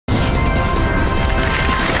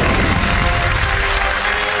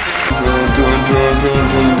Who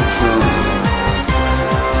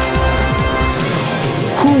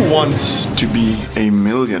wants to be a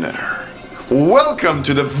millionaire? Welcome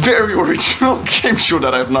to the very original game show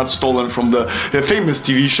that I have not stolen from the famous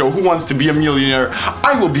TV show Who Wants to Be a Millionaire.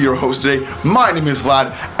 I will be your host today. My name is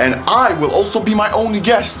Vlad, and I will also be my only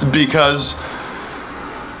guest because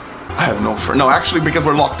I have no friend. No, actually, because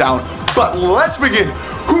we're locked down. But let's begin.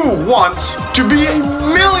 Who wants to be a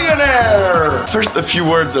millionaire? First, a few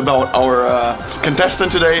words about our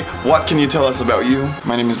contestant today. What can you tell us about you?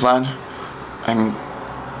 My name is Vlad. I'm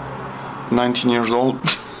 19 years old.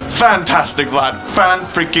 Fantastic, Vlad.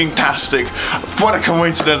 Fan-freaking-tastic. What a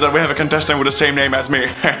coincidence that we have a contestant with the same name as me.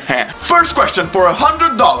 First question for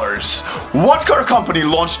 $100. What car company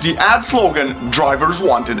launched the ad slogan "Drivers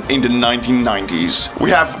Wanted" in the 1990s? We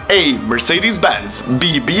have A. Mercedes-Benz,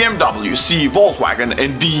 B. BMW, C. Volkswagen,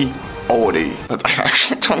 and D. Audi. But I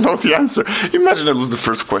actually don't know the answer. Imagine that was the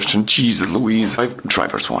first question. Jesus Louise.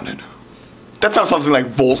 Drivers Wanted. That sounds something like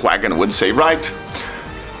Volkswagen would say, right?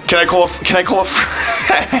 Can I call a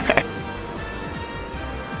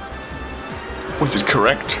Was it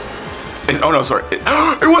correct? Oh no, sorry.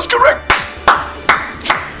 It was correct!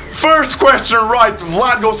 First question right.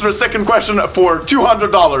 Vlad goes to the second question for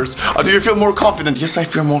 $200. Do you feel more confident? Yes, I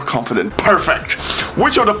feel more confident. Perfect.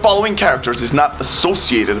 Which of the following characters is not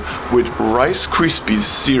associated with Rice Krispies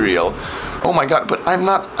cereal? Oh my god, but I'm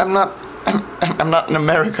not in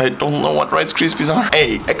America. I don't know what Rice Krispies are.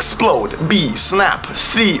 A. Explode. B. Snap.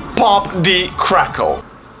 C. Pop. D. Crackle.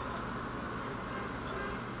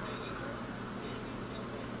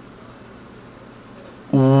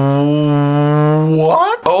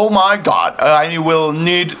 What? Oh my god. I will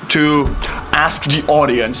need to ask the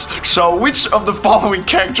audience. So, which of the following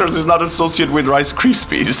characters is not associated with Rice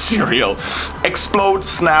Krispies cereal? Explode,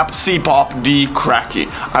 Snap, C. Pop, D. Cracky.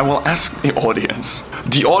 I will ask the audience.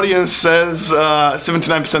 The audience says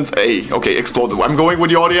 79% A. Okay, Explode. I'm going with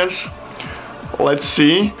the audience. Let's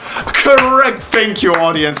see. Correct. Thank you,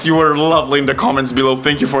 audience. You were lovely in the comments below.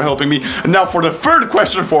 Thank you for helping me. Now for the third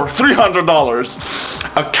question for $300.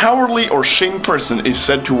 A cowardly or shamed person is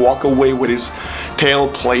said to walk away with his tail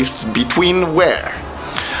placed between where?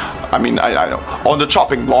 I know. On the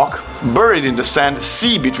chopping block, buried in the sand,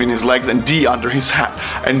 C between his legs, and D under his hat.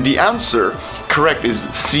 And the answer correct is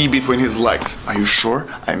C between his legs. Are you sure?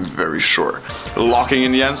 I'm very sure. Locking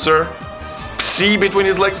in the answer. C between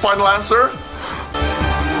his legs, final answer.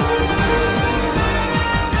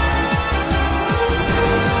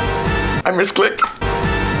 I misclicked.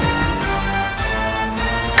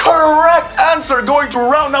 Correct answer, going to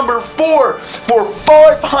round number 4 for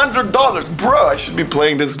 $500. Bro, I should be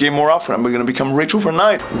playing this game more often. I'm gonna become rich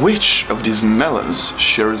overnight. Which of these melons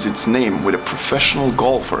shares its name with a professional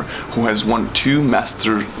golfer who has won 2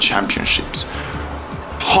 Master Championships?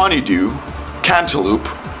 Honeydew, Cantaloupe,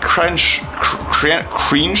 Crenshaw,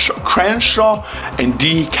 and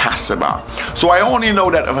D. Casaba. So I only know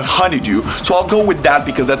that of a honeydew, so I'll go with that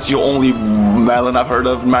because that's the only melon I've heard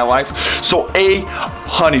of in my life. So A,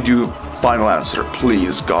 honeydew, final answer,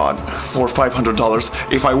 please God, for $500.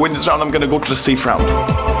 If I win this round, I'm gonna go to the safe round.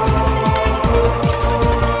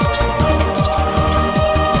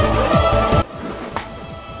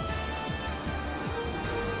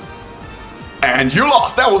 And you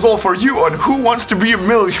lost. That was all for you on Who Wants to Be a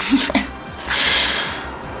Millionaire.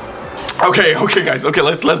 Okay, guys. Okay,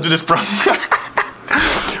 let's do this, bro.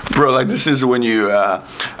 Bro, like this is when you're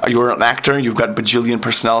an actor. You've got bajillion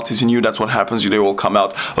personalities in you. That's what happens. They will come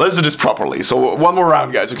out. Let's do this properly. So one more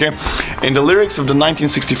round, guys. Okay. In the lyrics of the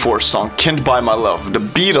 1964 song "Can't Buy My Love," the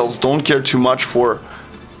Beatles don't care too much for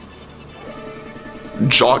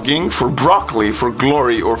jogging, for broccoli, for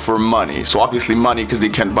glory, or for money. So obviously money, because they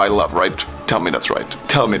can't buy love, right? Tell me that's right.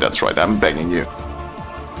 Tell me that's right. I'm begging you.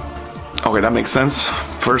 Okay, that makes sense.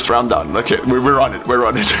 First round done. Okay, we're on it. We're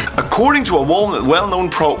on it. According to a well-known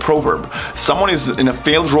proverb, someone is in a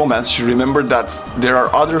failed romance should remember that there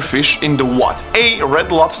are other fish in the what? A.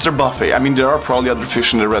 Red Lobster buffet. I mean, there are probably other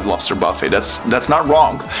fish in the Red Lobster buffet. That's not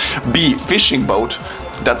wrong. B. Fishing boat.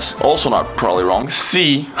 That's also not probably wrong.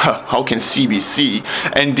 C. How can C be C?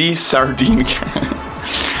 And D. Sardine can.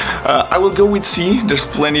 I will go with C. There's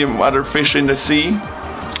plenty of other fish in the sea.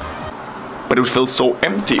 But it would feel so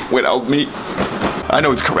empty without me. I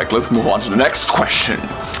know it's correct. Let's move on to the next question.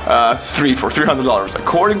 3 for $300.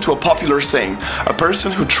 According to a popular saying, a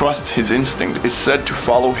person who trusts his instinct is said to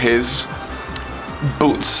follow his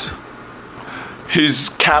boots. His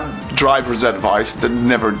cab driver's advice. Then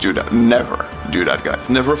never do that. Never do that, guys.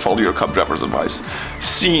 Never follow your cab driver's advice.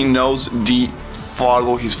 C. Nose. D.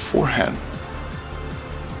 Follow his forehead.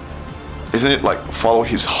 Isn't it like follow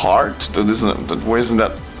his heart? Where isn't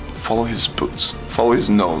that Follow his boots. Follow his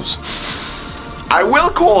nose. I will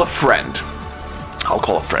call a friend. I'll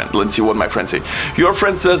call a friend. Let's see what my friend say. Your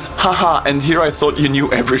friend says, haha, and here I thought you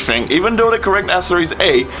knew everything. Even though the correct answer is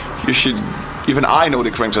A, you should, even I know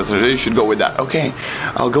the correct answer, you should go with that. Okay,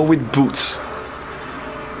 I'll go with boots.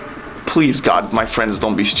 Please, God, my friends,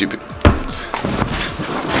 don't be stupid.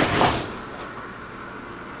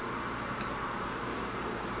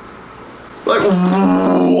 Like,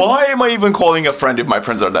 why am I even calling a friend if my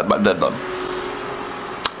friends are that dumb?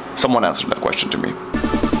 Someone answer that question to me.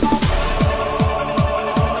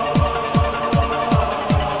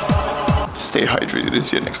 Stay hydrated.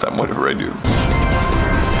 See you next time, whatever I do.